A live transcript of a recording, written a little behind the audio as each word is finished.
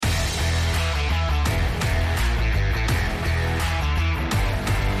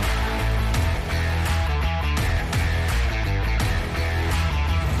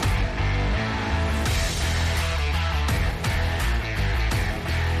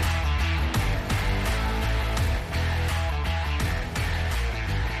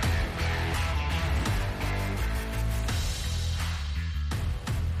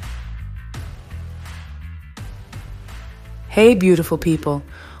Hey, beautiful people.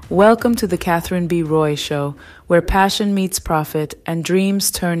 Welcome to the Catherine B. Roy Show, where passion meets profit and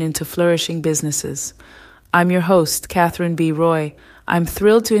dreams turn into flourishing businesses. I'm your host, Catherine B. Roy. I'm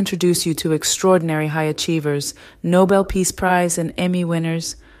thrilled to introduce you to extraordinary high achievers, Nobel Peace Prize and Emmy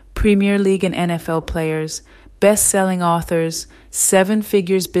winners, Premier League and NFL players, best-selling authors,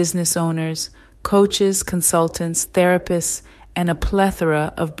 seven-figures business owners, coaches, consultants, therapists, and a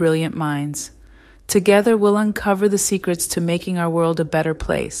plethora of brilliant minds. Together, we'll uncover the secrets to making our world a better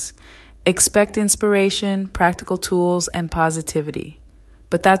place. Expect inspiration, practical tools, and positivity.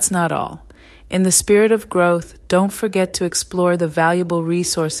 But that's not all. In the spirit of growth, don't forget to explore the valuable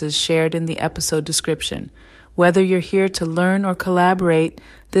resources shared in the episode description. Whether you're here to learn or collaborate,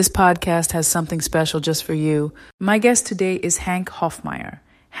 this podcast has something special just for you. My guest today is Hank Hoffmeier.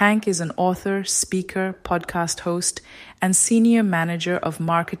 Hank is an author, speaker, podcast host, and senior manager of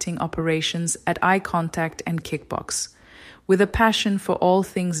marketing operations at Eye Contact and Kickbox. With a passion for all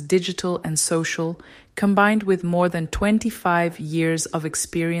things digital and social, combined with more than 25 years of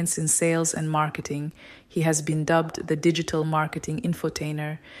experience in sales and marketing, he has been dubbed the digital marketing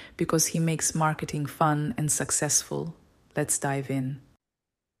infotainer because he makes marketing fun and successful. Let's dive in.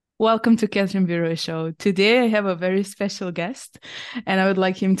 Welcome to Catherine B. Roy Show. Today I have a very special guest, and I would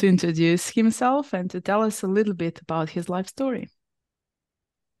like him to introduce himself and to tell us a little bit about his life story.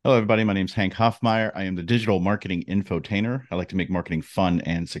 Hello, everybody. My name is Hank Hoffmeier. I am the digital marketing infotainer. I like to make marketing fun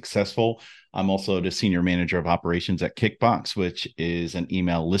and successful. I'm also the senior manager of operations at Kickbox, which is an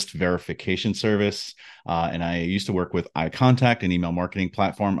email list verification service. And I used to work with Eye Contact, an email marketing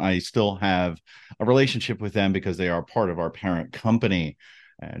platform. I still have a relationship with them because they are part of our parent company.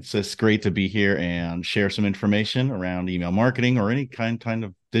 And it's just great to be here and share some information around email marketing or any kind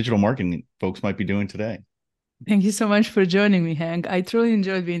of digital marketing folks might be doing today. Thank you so much for joining me, Hank. I truly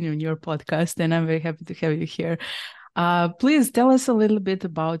enjoyed being on your podcast, and I'm very happy to have you here. Please tell us a little bit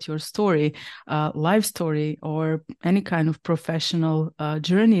about your story, life story, or any kind of professional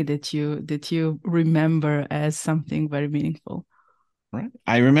journey that you remember as something very meaningful. Right.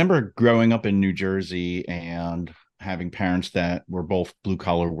 I remember growing up in New Jersey and having parents that were both blue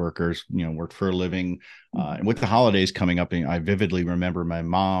collar workers, worked for a living. And with the holidays coming up, I vividly remember my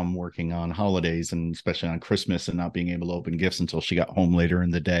mom working on holidays and especially on Christmas and not being able to open gifts until she got home later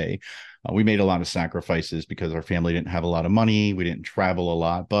in the day. We made a lot of sacrifices because our family didn't have a lot of money. We didn't travel a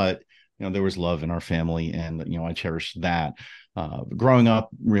lot, but there was love in our family, and I cherished that. Growing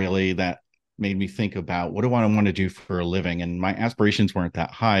up, really, that made me think about what do I want to do for a living, and my aspirations weren't that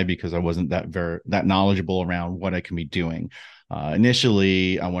high because I wasn't that knowledgeable around what I can be doing.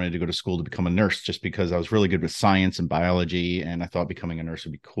 Initially, I wanted to go to school to become a nurse just because I was really good with science and biology, and I thought becoming a nurse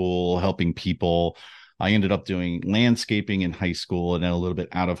would be cool, helping people. I ended up doing landscaping in high school and then a little bit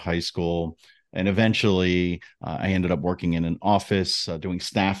out of high school. And eventually, I ended up working in an office doing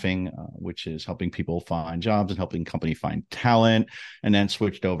staffing, which is helping people find jobs and helping company find talent, and then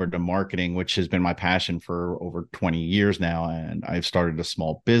switched over to marketing, which has been my passion for over 20 years now. And I've started a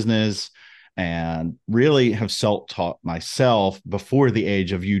small business and really have self-taught myself before the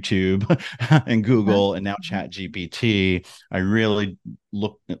age of YouTube and Google and now Chat GPT. I really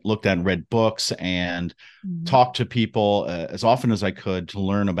looked at and read books and talked to people as often as I could to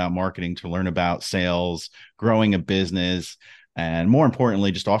learn about marketing, to learn about sales, growing a business, and more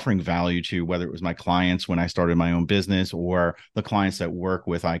importantly, just offering value to whether it was my clients when I started my own business or the clients that work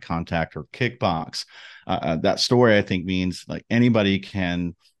with Eye Contact or Kickbox. That story, I think, means like anybody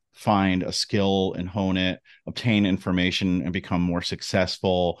can find a skill and hone it, obtain information, and become more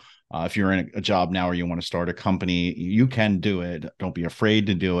successful. If you're in a job now or you want to start a company, you can do it. Don't be afraid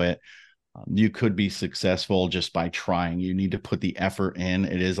to do it. You could be successful just by trying. You need to put the effort in.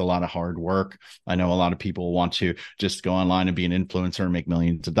 It is a lot of hard work. I know a lot of people want to just go online and be an influencer and make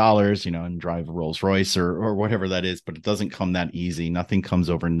millions of dollars, and drive a Rolls Royce or whatever that is, but it doesn't come that easy. Nothing comes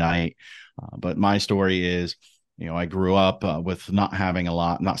overnight. But my story is, I grew up with not having a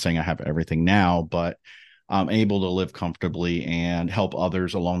lot. I'm not saying I have everything now, but I'm able to live comfortably and help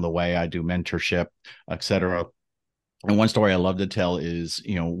others along the way. I do mentorship, etc. And one story I love to tell is,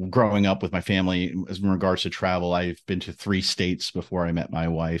 growing up with my family as in regards to travel, I've been to 3 states before I met my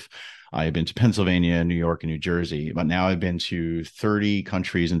wife. I've been to Pennsylvania, New York, and New Jersey, but now I've been to 30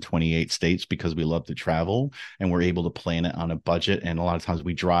 countries and 28 states because we love to travel and we're able to plan it on a budget. And a lot of times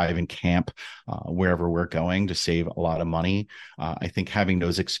we drive and camp wherever we're going to save a lot of money. I think having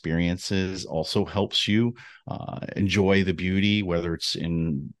those experiences also helps you enjoy the beauty, whether it's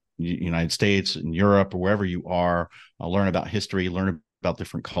in United States and Europe or wherever you are, learn about history, learn about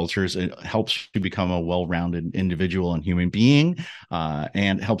different cultures. It helps you become a well-rounded individual and human being,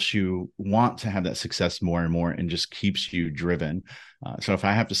 and helps you want to have that success more and more, and just keeps you driven. So if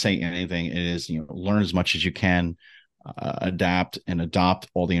I have to say anything, it is, learn as much as you can, adapt and adopt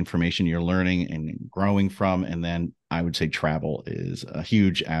all the information you're learning and growing from. And then I would say travel is a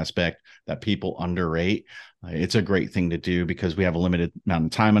huge aspect that people underrate. It's a great thing to do because we have a limited amount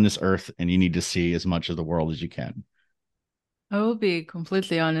of time on this earth, and you need to see as much of the world as you can. I will be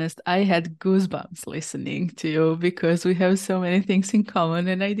completely honest. I had goosebumps listening to you because we have so many things in common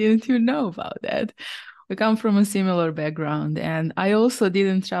and I didn't even know about that. We come from a similar background, and I also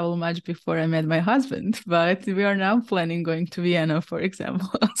didn't travel much before I met my husband, but we are now planning going to Vienna, for example.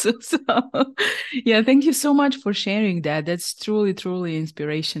 So, yeah, thank you so much for sharing that. That's truly, truly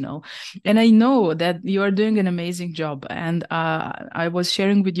inspirational. And I know that you are doing an amazing job. And I was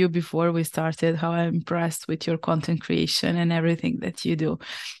sharing with you before we started how I'm impressed with your content creation and everything that you do.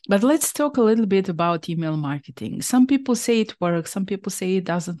 But let's talk a little bit about email marketing. Some people say it works, some people say it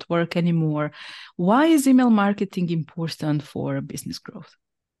doesn't work anymore. Why is email marketing important for business growth?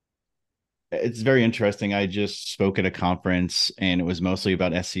 It's very interesting. I just spoke at a conference and it was mostly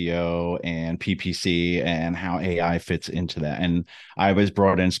about SEO and PPC and how AI fits into that. And I was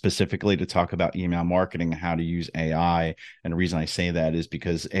brought in specifically to talk about email marketing, how to use AI. And the reason I say that is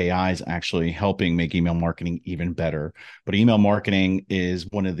because AI is actually helping make email marketing even better. But email marketing is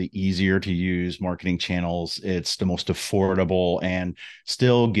one of the easier to use marketing channels. It's the most affordable and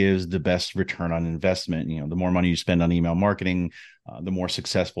still gives the best return on investment. The more money you spend on email marketing, the more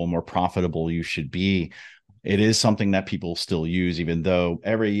successful, more profitable you should be. It is something that people still use, even though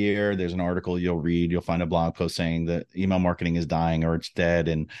every year there's an article you'll read, you'll find a blog post saying that email marketing is dying or it's dead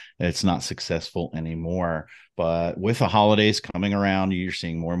and it's not successful anymore. But with the holidays coming around, you're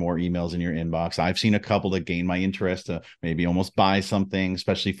seeing more and more emails in your inbox. I've seen a couple that gain my interest to maybe almost buy something,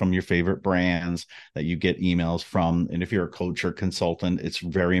 especially from your favorite brands that you get emails from. And if you're a coach or consultant, it's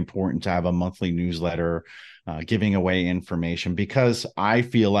very important to have a monthly newsletter giving away information, because I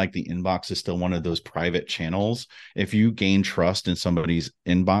feel like the inbox is still one of those private channels. If you gain trust in somebody's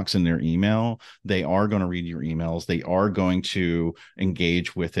inbox and their email, they are going to read your emails. They are going to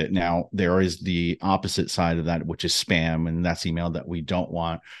engage with it. Now, there is the opposite side of that, which is spam, and that's email that we don't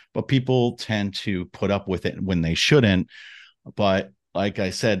want. But people tend to put up with it when they shouldn't. But like I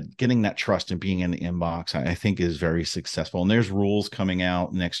said, getting that trust and being in the inbox, I think is very successful. And there's rules coming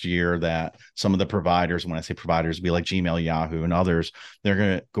out next year that some of the providers, when I say providers, be like Gmail, Yahoo, and others,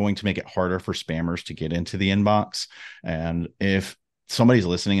 they're going to make it harder for spammers to get into the inbox. And if somebody's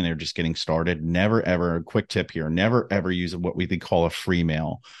listening and they're just getting started, never ever, a quick tip here, never ever use what we call a free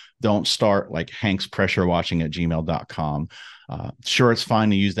mail. Don't start like Hank's pressure watching at gmail.com. Sure, it's fine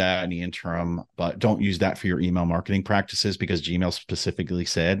to use that in the interim, but don't use that for your email marketing practices, because Gmail specifically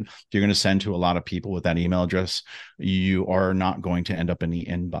said if you're going to send to a lot of people with that email address, you are not going to end up in the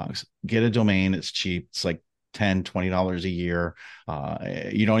inbox. Get a domain. It's cheap. It's like $10-20 a year.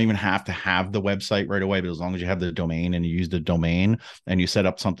 You don't even have to have the website right away, but as long as you have the domain and you use the domain and you set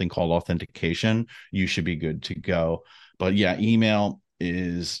up something called authentication, you should be good to go. But yeah, email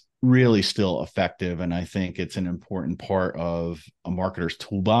is really still effective. And I think it's an important part of a marketer's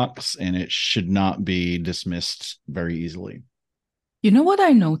toolbox, and it should not be dismissed very easily. You know what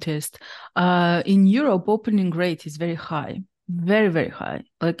I noticed? In Europe, opening rate is very high, very, very high,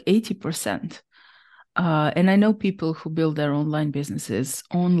 like 80%. And I know people who build their online businesses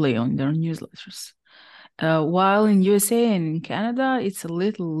only on their newsletters. While in USA and in Canada, it's a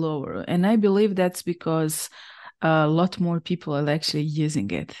little lower. And I believe that's because a lot more people are actually using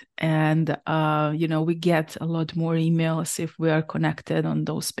it. And, we get a lot more emails if we are connected on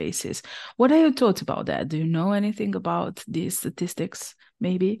those spaces. What are your thoughts about that? Do you know anything about these statistics,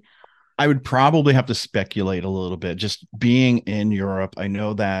 maybe? I would probably have to speculate a little bit. Just being in Europe, I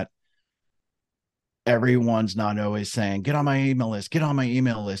know that everyone's not always saying get on my email list, get on my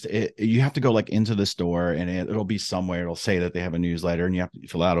email list. You have to go like into the store, and it'll be somewhere, it'll say that they have a newsletter, and you have to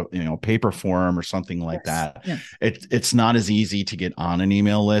fill out a paper form or something like Yes. that. Yes. It's not as easy to get on an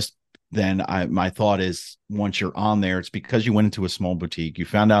email list. Then my thought is, once you're on there, it's because you went into a small boutique, you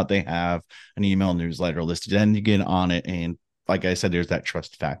found out they have an email newsletter list, then you get on it. And like I said, there's that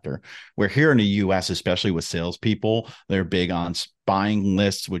trust factor. Where here in the US, especially with salespeople, they're big on buying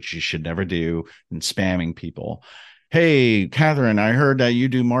lists, which you should never do, and spamming people. hey, Catherine, I heard that you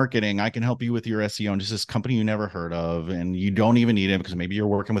do marketing. I can help you with your SEO. And this is company you never heard of, and you don't even need it because maybe you're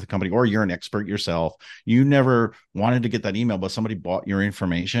working with a company or you're an expert yourself. You never wanted to get that email, but somebody bought your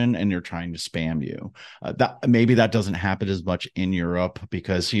information and they're trying to spam you. That maybe that doesn't happen as much in Europe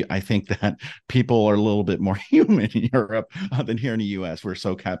because I think that people are a little bit more human in Europe than here in the US. We're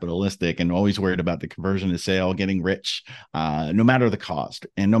so capitalistic and always worried about the conversion to sale, getting rich, no matter the cost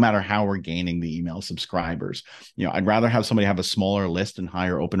and no matter how we're gaining the email subscribers. I'd rather have somebody have a smaller list and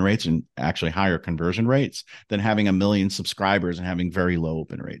higher open rates and actually higher conversion rates than having a million subscribers and having very low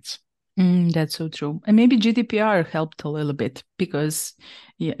open rates. That's so true. And maybe GDPR helped a little bit because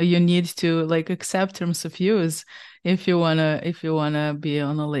you need to like accept terms of use if you wanna be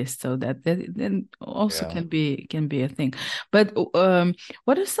on a list. So that then also Yeah. can be a thing. But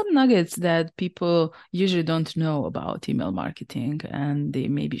what are some nuggets that people usually don't know about email marketing and they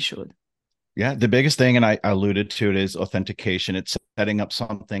maybe should? Yeah, the biggest thing, and I alluded to it, is authentication. It's setting up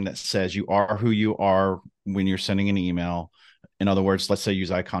something that says you are who you are when you're sending an email. In other words, let's say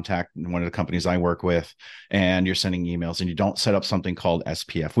use eye contact in one of the companies I work with, and you're sending emails and you don't set up something called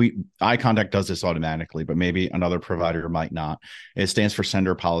SPF. Eye contact does this automatically, but maybe another provider might not. It stands for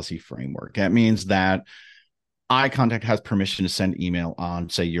Sender Policy Framework. That means that eye contact has permission to send email on,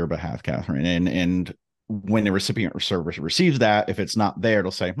 say, your behalf, Catherine. And when the recipient or server receives that, if it's not there,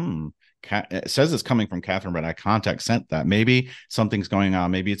 it'll say, it says it's coming from Catherine, but eye contact sent that. Maybe something's going on.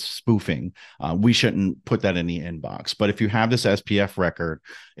 Maybe it's spoofing. We shouldn't put that in the inbox. But if you have this SPF record,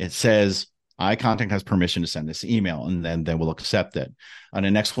 it says eye contact has permission to send this email, and then we'll accept it. And the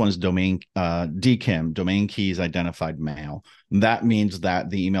next one is domain DKIM, domain keys identified mail. That means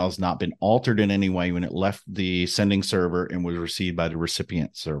that the email has not been altered in any way when it left the sending server and was received by the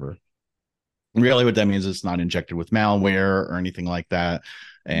recipient server. Really, what that means is it's not injected with malware or anything like that,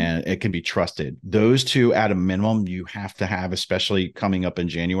 and it can be trusted. Those two at a minimum you have to have, especially coming up in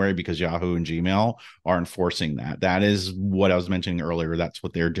January, because Yahoo and Gmail are enforcing that. That is what I was mentioning earlier. That's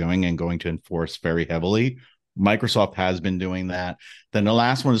what they're doing and going to enforce very heavily. Microsoft has been doing that. Then the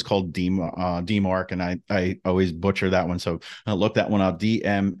last one is called DMARC, and I always butcher that one. So I look that one up,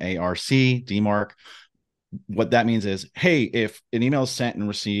 DMARC, DMARC. What that means is, hey, if an email is sent and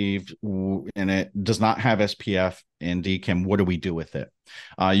received and it does not have SPF and DKIM, what do we do with it?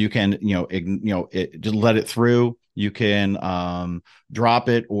 You can, just let it through. You can drop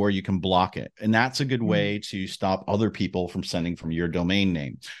it, or you can block it. And that's a good way to stop other people from sending from your domain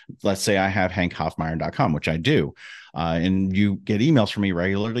name. Let's say I have hankhoffmeier.com, which I do. And you get emails from me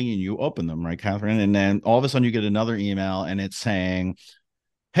regularly and you open them, right, Catherine? And then all of a sudden you get another email and it's saying,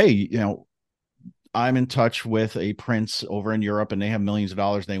 hey, I'm in touch with a prince over in Europe and they have millions of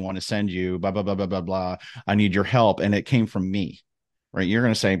dollars they want to send you, blah, blah, blah, blah, blah, blah. I need your help. And it came from me, right? You're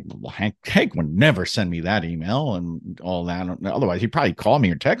going to say, well, Hank would never send me that email and all that. Otherwise, he'd probably call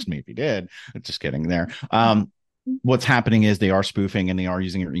me or text me if he did. Just kidding there. What's happening is they are spoofing and they are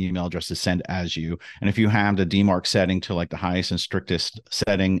using your email address to send as you. And if you have the DMARC setting to like the highest and strictest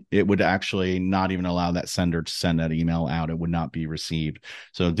setting, it would actually not even allow that sender to send that email out. It would not be received.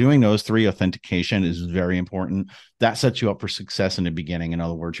 So doing those three, authentication, is very important. That sets you up for success in the beginning. In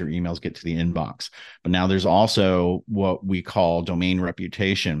other words, your emails get to the inbox. But now there's also what we call domain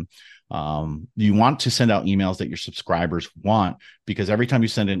reputation. You want to send out emails that your subscribers want, because every time you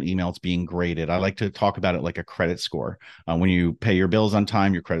send an email, it's being graded. I like to talk about it like a credit score. When you pay your bills on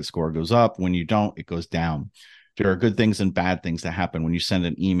time, your credit score goes up. When you don't, it goes down. There are good things and bad things that happen when you send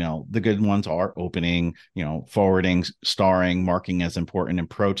an email. The good ones are opening, forwarding, starring, marking as important. And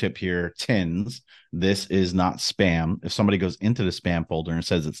pro tip here, TINs. This is not spam. If somebody goes into the spam folder and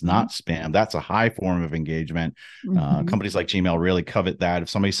says it's not spam, that's a high form of engagement. Companies like Gmail really covet that. If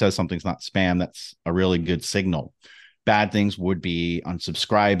somebody says something's not spam, that's a really good signal. Bad things would be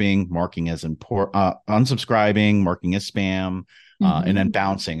unsubscribing, marking as unsubscribing, marking as spam, and then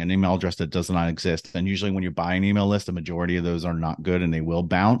bouncing an email address that does not exist. And usually when you buy an email list, the majority of those are not good and they will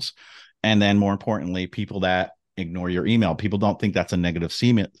bounce. And then more importantly, people that ignore your email. People don't think that's a negative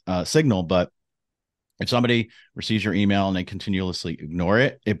signal, but if somebody receives your email and they continuously ignore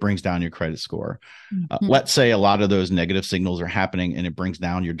it, it brings down your credit score. Let's say a lot of those negative signals are happening and it brings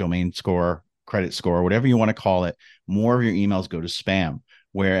down your domain score, credit score, whatever you want to call it. More of your emails go to spam,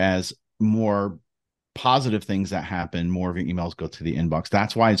 whereas more positive things that happen, more of your emails go to the inbox.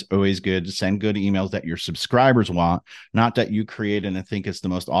 That's why it's always good to send good emails that your subscribers want, not that you create and think it's the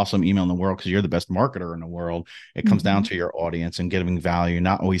most awesome email in the world because you're the best marketer in the world. It comes down to your audience and giving value,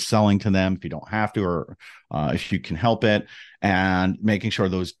 not always selling to them if you don't have to, or if you can help it, and making sure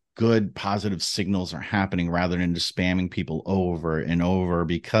those good positive signals are happening rather than just spamming people over and over,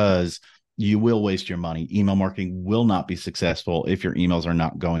 because you will waste your money. Email marketing will not be successful if your emails are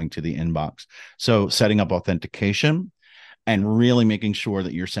not going to the inbox. So setting up authentication and really making sure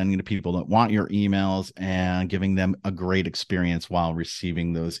that you're sending to people that want your emails and giving them a great experience while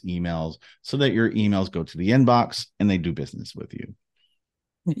receiving those emails so that your emails go to the inbox and they do business with you.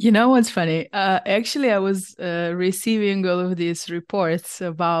 You know what's funny? Actually, I was receiving all of these reports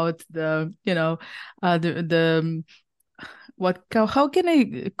about the what how can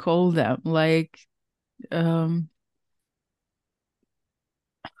I call them? Like, um,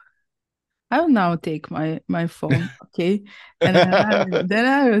 I'll now take my phone, okay, and then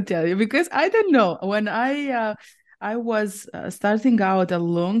I will tell you because I don't know when I was starting out a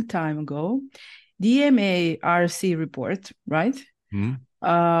long time ago, DMARC report, right? Hmm.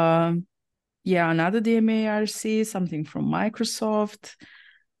 Um, yeah, another DMARC, something from Microsoft.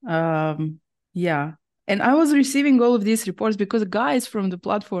 Um, yeah. And I was receiving all of these reports because guys from the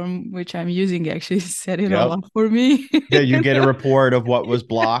platform which I'm using actually set it all Yep. up for me. Yeah, you get a report of what was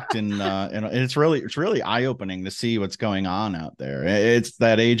blocked, and it's really eye-opening to see what's going on out there. It's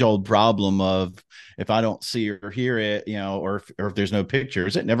that age-old problem of if I don't see or hear it, or if there's no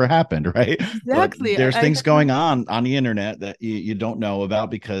pictures, it never happened, right? But Exactly. there's I things have going on the internet that you don't know about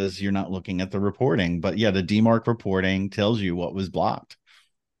because you're not looking at the reporting. But yeah, the DMARC reporting tells you what was blocked.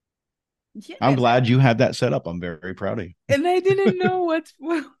 yeah, I'm glad you had that set up. I'm very proud of and I didn't know what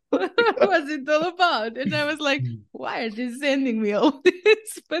was it all about. And I was like, you. why are they sending me all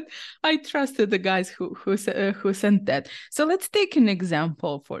this? But I trusted the guys who sent that. So let's take an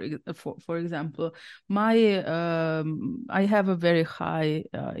example. For example, my I have a very high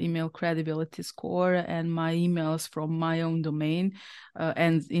email credibility score, and my emails from my own domain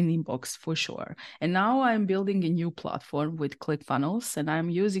and in inbox for sure. And now I'm building a new platform with ClickFunnels, and I'm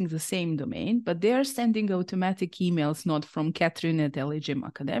using the same domain, but they're sending automatic emails not from Catherine at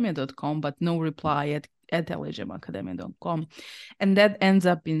lgmacademia.com, but no reply at lgmacademia.com. And that ends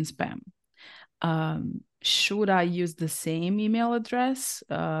up in spam. Should I use the same email address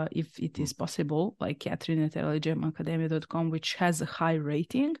if it is possible, like Catherine at lgmacademia.com, which has a high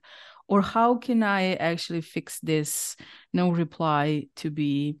rating? Or how can I actually fix this no reply to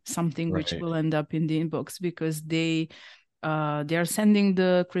be something which Right. will end up in the inbox because they are sending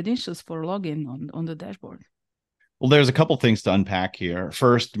the credentials for login on the dashboard? Well, there's a couple things to unpack here.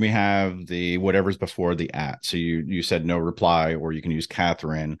 First, we have the whatever's before the at. So you said no reply, or you can use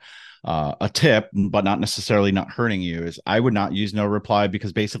Catherine. A tip, but not necessarily not hurting you, is I would not use no reply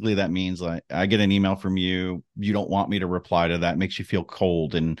because basically that means like I get an email from you, you don't want me to reply to that, makes you feel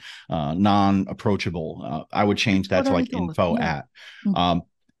cold and non-approachable. I would change That's that what to I like thought. info Yeah. at. Um,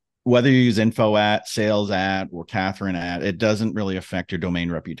 Whether you use info at, sales at, or Catherine at, it doesn't really affect your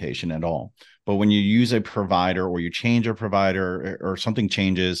domain reputation at all. But when you use a provider or you change a provider or something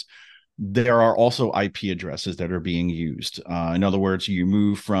changes, there are also IP addresses that are being used. In other words, you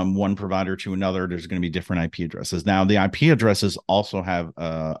move from one provider to another, there's going to be different IP addresses. Now, the IP addresses also have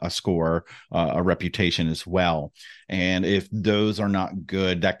a score, a reputation as well. And if those are not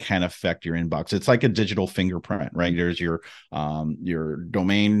good, that can affect your inbox. It's like a digital fingerprint, right? There's your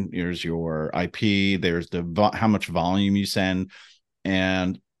domain, there's your IP, there's how much volume you send,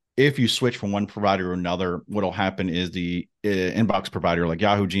 and if you switch from one provider to another, what'll happen is the inbox provider, like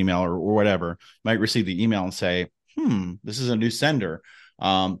Yahoo, Gmail, or whatever, might receive the email and say, this is a new sender.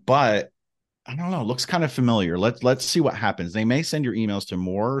 But I don't know, looks kind of familiar. Let's see what happens. They may send your emails to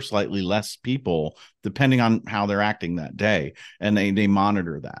more or slightly less people, depending on how they're acting that day. And they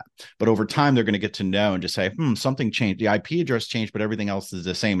monitor that. But over time, they're going to get to know and just say, something changed. The IP address changed, but everything else is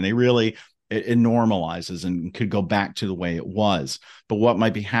the same. And they really it normalizes and could go back to the way it was. But what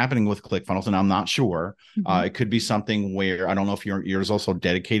might be happening with ClickFunnels, and I'm not sure, Mhm. it could be something where I don't know if yours also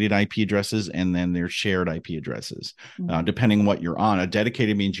dedicated IP addresses and then there's shared IP addresses, Mhm. depending on what you're on. A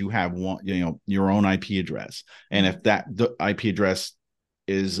dedicated means you have one, your own IP address, and Mhm. if the IP address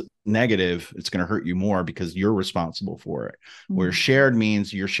is negative, it's going to hurt you more because you're responsible for it. Where Mhm. shared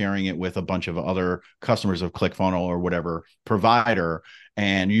means you're sharing it with a bunch of other customers of ClickFunnels or whatever provider.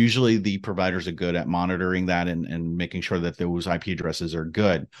 And usually the providers are good at monitoring that and making sure that those IP addresses are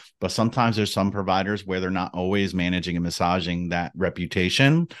good. But sometimes there's some providers where they're not always managing and massaging that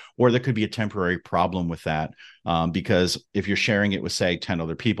reputation, or there could be a temporary problem with that. Because if you're sharing it with, say, 10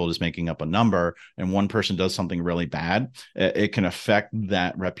 other people, just making up a number, and one person does something really bad, it can affect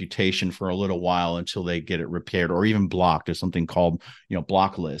that reputation reputation for a little while until they get it repaired or even blocked. There's something called,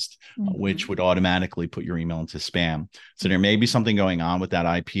 block list, which would automatically put your email into spam. So there may be something going on with that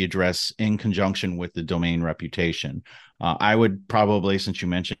IP address in conjunction with the domain reputation. I would probably, since you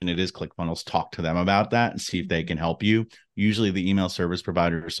mentioned it is ClickFunnels, talk to them about that and see if they can help you. Usually the email service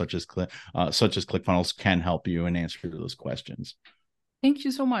providers such as ClickFunnels can help you and answer those questions. Thank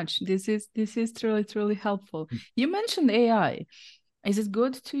you so much. This is truly helpful. You mentioned AI. Is it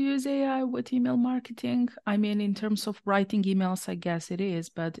good to use AI with email marketing? I mean, in terms of writing emails, I guess it is,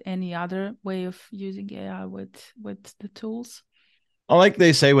 but any other way of using AI with the tools? Like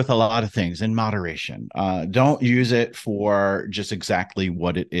they say with a lot of things, in moderation. Don't use it for just exactly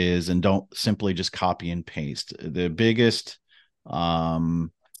what it is, and don't simply just copy and paste. The biggest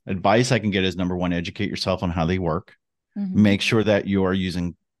advice I can get is, number one, educate yourself on how they work. Make sure that you are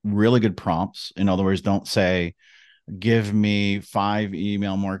using really good prompts. In other words, don't say, give me 5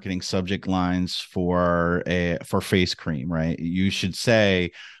 email marketing subject lines for face cream, right? You should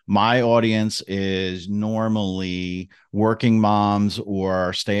say, my audience is normally working moms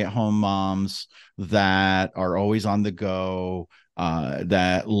or stay-at-home moms that are always on the go,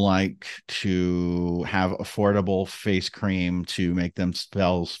 that like to have affordable face cream to make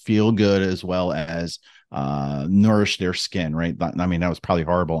themselves feel good as well as nourish their skin, right? I mean, that was probably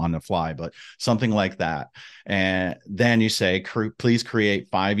horrible on the fly, but something like that. And then you say, please create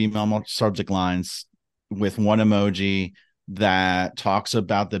 5 email subject lines with one emoji that talks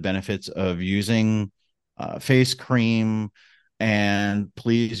about the benefits of using face cream, and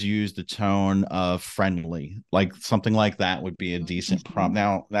please use the tone of friendly. Like something like that would be a decent prompt.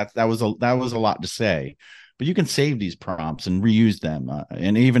 Now that was a lot to say, but you can save these prompts and reuse them,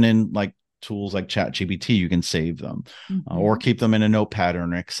 and even in like tools like ChatGPT, you can save them, or keep them in a notepad or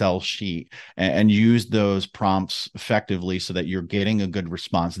an Excel sheet, and use those prompts effectively so that you're getting a good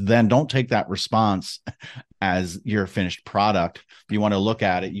response. Then don't take that response as your finished product. You want to look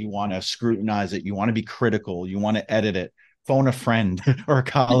at it, you want to scrutinize it, you want to be critical, you want to edit it. Phone a friend or a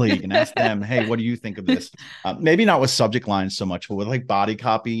colleague and ask them, hey, what do you think of this? Maybe not with subject lines so much, but with like body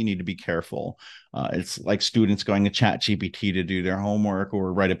copy, you need to be careful. It's like students going to ChatGPT to do their homework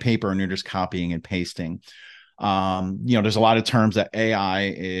or write a paper, and you're just copying and pasting. There's a lot of terms that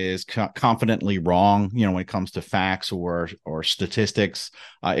AI is confidently wrong, when it comes to facts or statistics.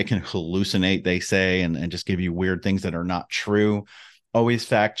 It can hallucinate, they say, and just give you weird things that are not true. Always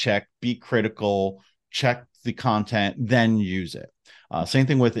fact check, be critical, check the content, then use it. Same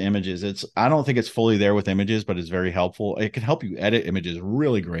thing with images. I don't think it's fully there with images, but it's very helpful. It can help you edit images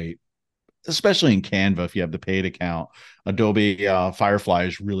really great, especially in Canva if you have the paid account. Adobe Firefly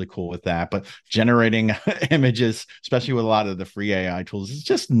is really cool with that. But generating images, especially with a lot of the free AI tools, is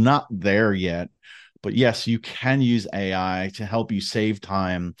just not there yet. But yes, you can use AI to help you save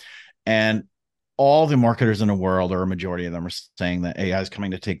time. And all the marketers in the world, or a majority of them, are saying that AI is coming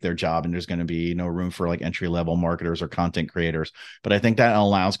to take their job, and there's going to be no room for like entry-level marketers or content creators. But I think that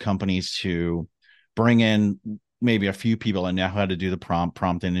allows companies to bring in maybe a few people and know how to do the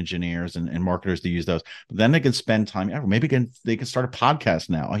prompt engineers and marketers to use those. But then they can spend time, maybe they can start a podcast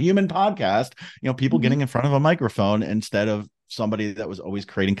now, a human podcast, people getting in front of a microphone instead of somebody that was always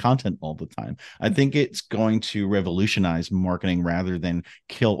creating content all the time. I think it's going to revolutionize marketing rather than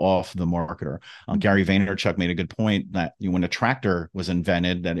kill off the marketer. Gary Vaynerchuk made a good point that when a tractor was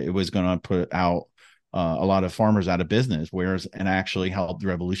invented, that it was going to put out a lot of farmers out of business, whereas it actually helped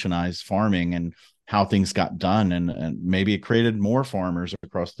revolutionize farming and how things got done. And maybe it created more farmers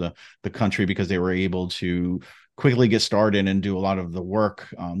across the country because they were able to quickly get started and do a lot of the work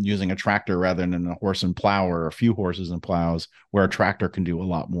using a tractor rather than a horse and plow, or a few horses and plows, where a tractor can do a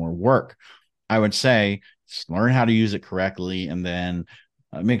lot more work. I would say learn how to use it correctly, and then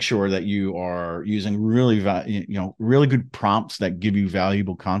make sure that you are using really good prompts that give you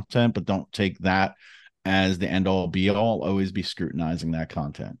valuable content, but don't take that as the end all be all. Always be scrutinizing that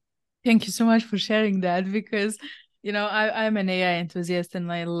content. Thank you so much for sharing that, because I'm an AI enthusiast,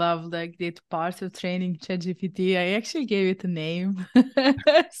 and I love like the part of training ChatGPT. I actually gave it a name.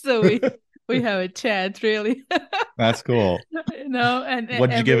 So we have a chat, really. That's cool. And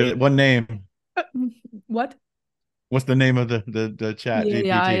what did you give it? What name? What? What's the name of the chat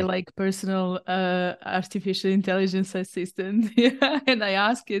AI, GPT? like personal artificial intelligence assistant. Yeah. And I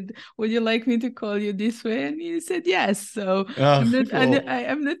asked it, would you like me to call you this way? And he said yes. So Oh, cool.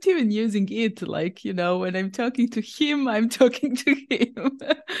 I'm not even using it. Like, when I'm talking to him, I'm talking to him.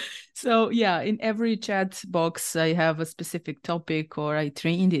 So yeah, in every chat box, I have a specific topic or I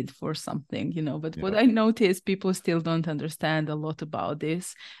trained it for something, But what Yeah. I notice, people still don't understand a lot about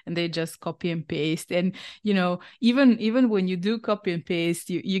this, and they just copy and paste. And even when you do copy and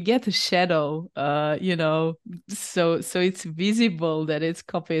paste, you get a shadow, so it's visible that it's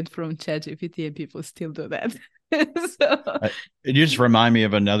copied from ChatGPT, and people still do that. So It just remind me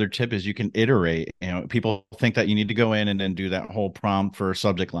of another tip is you can iterate. People think that you need to go in and then do that whole prompt for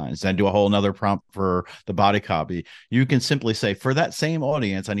subject lines, then do a whole another prompt for the body copy. You can simply say, for that same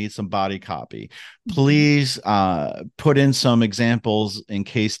audience, I need some body copy. Mhm. Please put in some examples and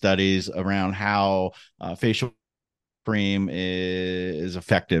case studies around how facial cream is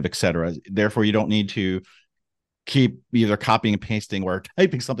effective, etc. Therefore, you don't need to keep either copying and pasting or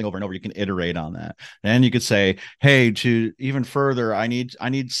typing something over and over. You can iterate on that, and you could say, hey, to even further, I need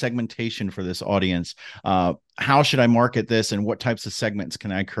segmentation for this audience. How should I market this, and what types of segments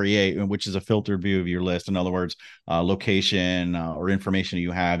can I create, and which is a filtered view of your list? In other words, location or information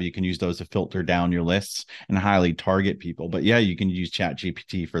you have, you can use those to filter down your lists and highly target people. But yeah, you can use Chat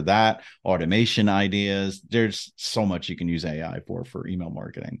GPT for that. Automation ideas, there's so much you can use AI for email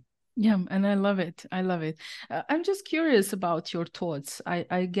marketing. Yeah, and I love it. I love it. I'm just curious about your thoughts.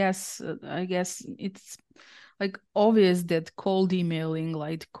 I guess it's like obvious that cold emailing,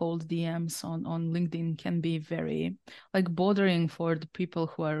 like cold DMs on LinkedIn can be very like bothering for the people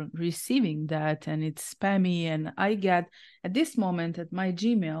who are receiving that, and it's spammy. And I get at this moment at my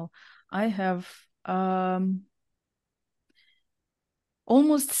Gmail, I have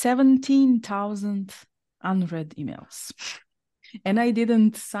almost 17,000 unread emails. And I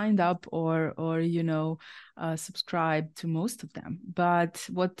didn't sign up or subscribe to most of them. But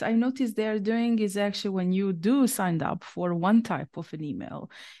what I noticed they're doing is actually when you do sign up for one type of an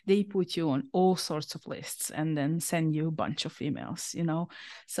email, they put you on all sorts of lists and then send you a bunch of emails.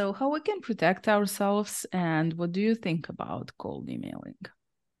 So how we can protect ourselves, and what do you think about cold emailing?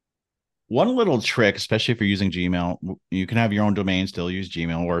 One little trick, especially if you're using Gmail, you can have your own domain, still use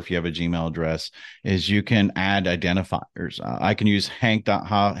Gmail, or if you have a Gmail address, is you can add identifiers. I can use Hank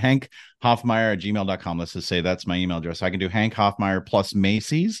Hoffmeier at gmail.com. Let's just say that's my email address. I can do Hank Hoffmeier plus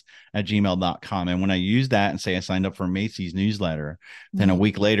Macy's at gmail.com. And when I use that and say I signed up for Macy's newsletter, then a Mm.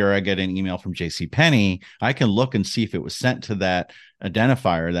 week later I get an email from JC Penney. I can look and see if it was sent to that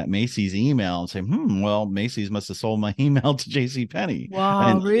identifier, that Macy's email, and say, well, Macy's must have sold my email to JC Penney. Wow,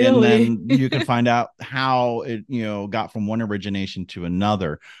 And really? then you can find out how it got from one origination to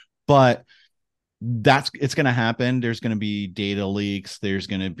another. But it's going to happen. There's going to be data leaks. There's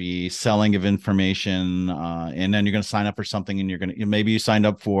going to be selling of information, and then you're going to sign up for something, and you're going to maybe you signed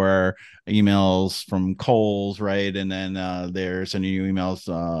up for emails from Kohl's, right? And then they're sending you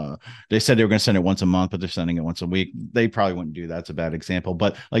emails. They said they were going to send it once a month, but they're sending it once a week. They probably wouldn't do that. That's a bad example.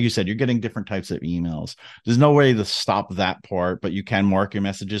 But like you said, you're getting different types of emails. There's no way to stop that part, but you can mark your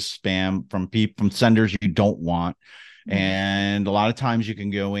messages spam from senders you don't want. Mm. And a lot of times you can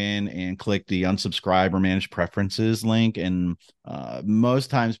go in and click the unsubscribe or manage preferences link. And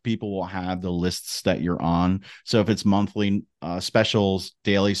most times people will have the lists that you're on. So if it's monthly specials,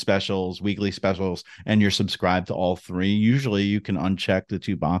 daily specials, weekly specials, and you're subscribed to all three, usually you can uncheck the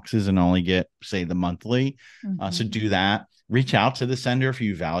two boxes and only get, say, the monthly. So Mhm. do that. Reach out to the sender if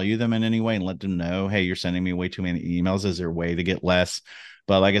you value them in any way and let them know, hey, you're sending me way too many emails. Is there a way to get less?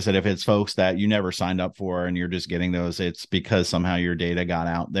 But like I said, if it's folks that you never signed up for and you're just getting those, it's because somehow your data got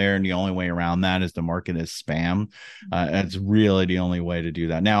out there. And the only way around that is to market as spam. It's really the only way to do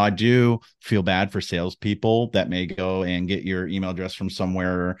that. Now, I do feel bad for salespeople that may go and get your email address from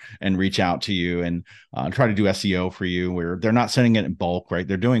somewhere and reach out to you and try to do SEO for you, where they're not sending it in bulk, right?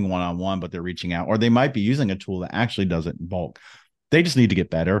 They're doing one-on-one, but they're reaching out, or they might be using a tool that actually does it in bulk. They just need to get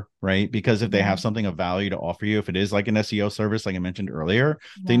better, right? Because if they Yeah, have something of value to offer you, if it is like an SEO service, like I mentioned earlier,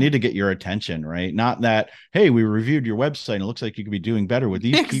 they yeah. need to get your attention, right? Not that, hey, we reviewed your website and it looks like you could be doing better with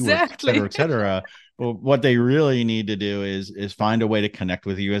these keywords, et cetera, Exactly. et cetera. But what they really need to do is find a way to connect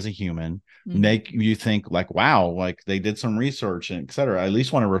with you as a human, Mhm. make you think like, wow, like they did some research and et cetera. I at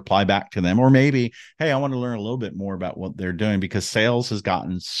least want to reply back to them. Or maybe, hey, I want to learn a little bit more about what they're doing, because sales has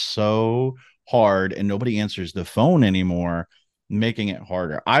gotten so hard and nobody answers the phone anymore, making it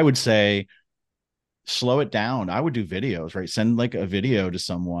harder. I would say slow it down. I would do videos, right? Send like a video to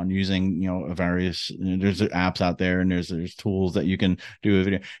someone using, various, there's apps out there and there's tools that you can do a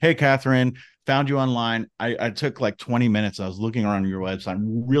video. Hey, Catherine, found you online. I took like 20 minutes. I was looking around your website.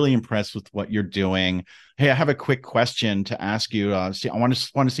 I'm really impressed with what you're doing. Hey, I have a quick question to ask you. I want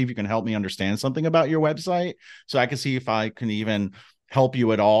to see if you can help me understand something about your website so I can see if I can even help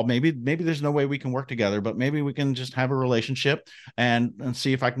you at all. Maybe there's no way we can work together, but maybe we can just have a relationship and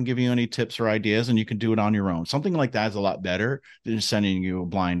see if I can give you any tips or ideas, and you can do it on your own. Something like that is a lot better than just sending you a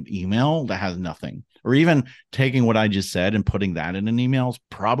blind email that has nothing. Or even taking what I just said and putting that in an email is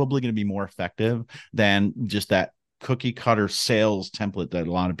probably going to be more effective than just that cookie cutter sales template that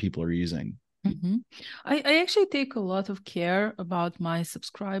a lot of people are using. Mm-hmm. I actually take a lot of care about my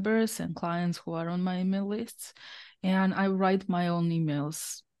subscribers and clients who are on my email lists, and I write my own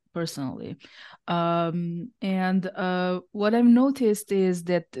emails personally. What I've noticed is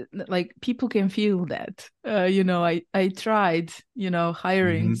that like people can feel that. I tried,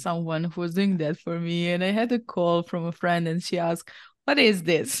 hiring someone who was doing that for me, and I had a call from a friend, and she asked, "What is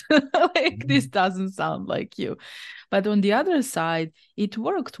this? Like, this doesn't sound like you." But on the other side, it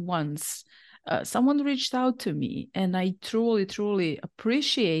worked once. Someone reached out to me, and I truly, truly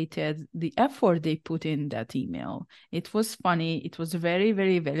appreciated the effort they put in that email. It was funny. It was very,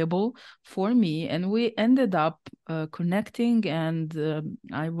 very valuable for me. And we ended up connecting, and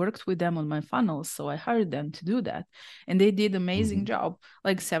I worked with them on my funnels. So I hired them to do that. And they did an amazing job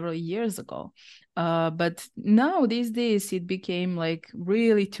like several years ago. But now these days it became like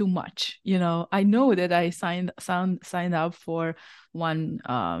really too much. I know that I signed up for one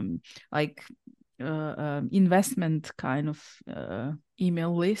investment kind of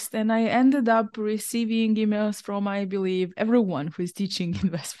email list, and I ended up receiving emails from, I believe, everyone who is teaching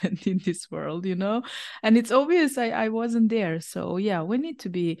investment in this world, and it's obvious I wasn't there. So yeah, we need to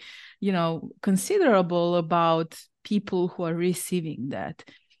be, considerable about people who are receiving that.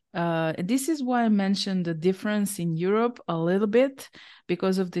 This is why I mentioned the difference in Europe a little bit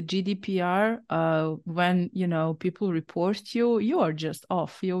because of the GDPR. When people report you, you are just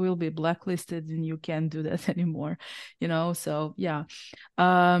off. You will be blacklisted, and you can't do that anymore. So yeah.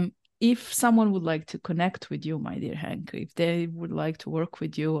 If someone would like to connect with you, my dear Hank, if they would like to work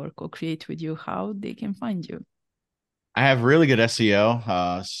with you or co-create with you, how they can find you? I have really good SEO,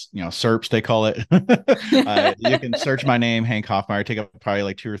 SERPs, they call it. You can search my name, Hank Hoffmeier. I take up probably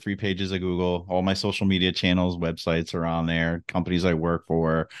like 2 or 3 pages of Google. All my social media channels, websites are on there, companies I work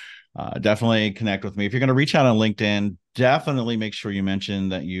for. Definitely connect with me. If you're going to reach out on LinkedIn, definitely make sure you mention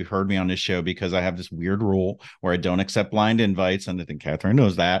that you heard me on this show, because I have this weird rule where I don't accept blind invites. And I think Catherine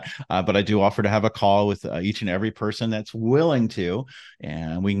knows that. But I do offer to have a call with each and every person that's willing to,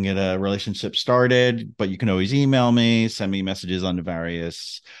 and we can get a relationship started. But you can always email me, send me messages on the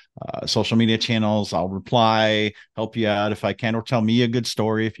various social media channels. I'll reply, help you out if I can, or tell me a good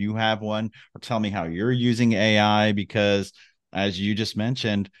story if you have one, or tell me how you're using AI, because as you just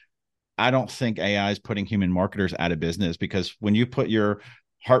mentioned, I don't think AI is putting human marketers out of business, because when you put your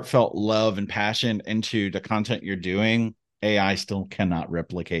heartfelt love and passion into the content you're doing, AI still cannot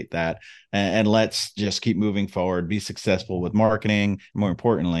replicate that. And let's just keep moving forward, be successful with marketing, more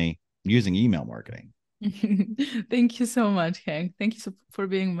importantly, using email marketing. Thank you so much, Hank. Thank you for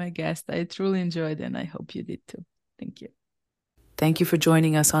being my guest. I truly enjoyed it, and I hope you did too. Thank you. Thank you for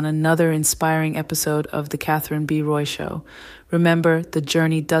joining us on another inspiring episode of The Catherine B. Roy Show. Remember, the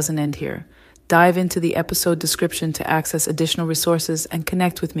journey doesn't end here. Dive into the episode description to access additional resources and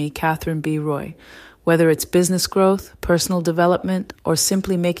connect with me, Catherine B. Roy. Whether it's business growth, personal development, or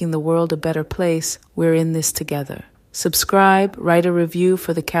simply making the world a better place, we're in this together. Subscribe, write a review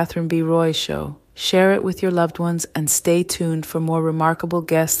for The Catherine B. Roy Show. Share it with your loved ones, and stay tuned for more remarkable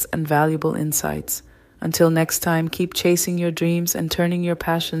guests and valuable insights. Until next time, keep chasing your dreams and turning your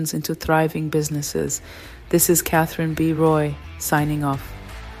passions into thriving businesses. This is Catherine B. Roy, signing off.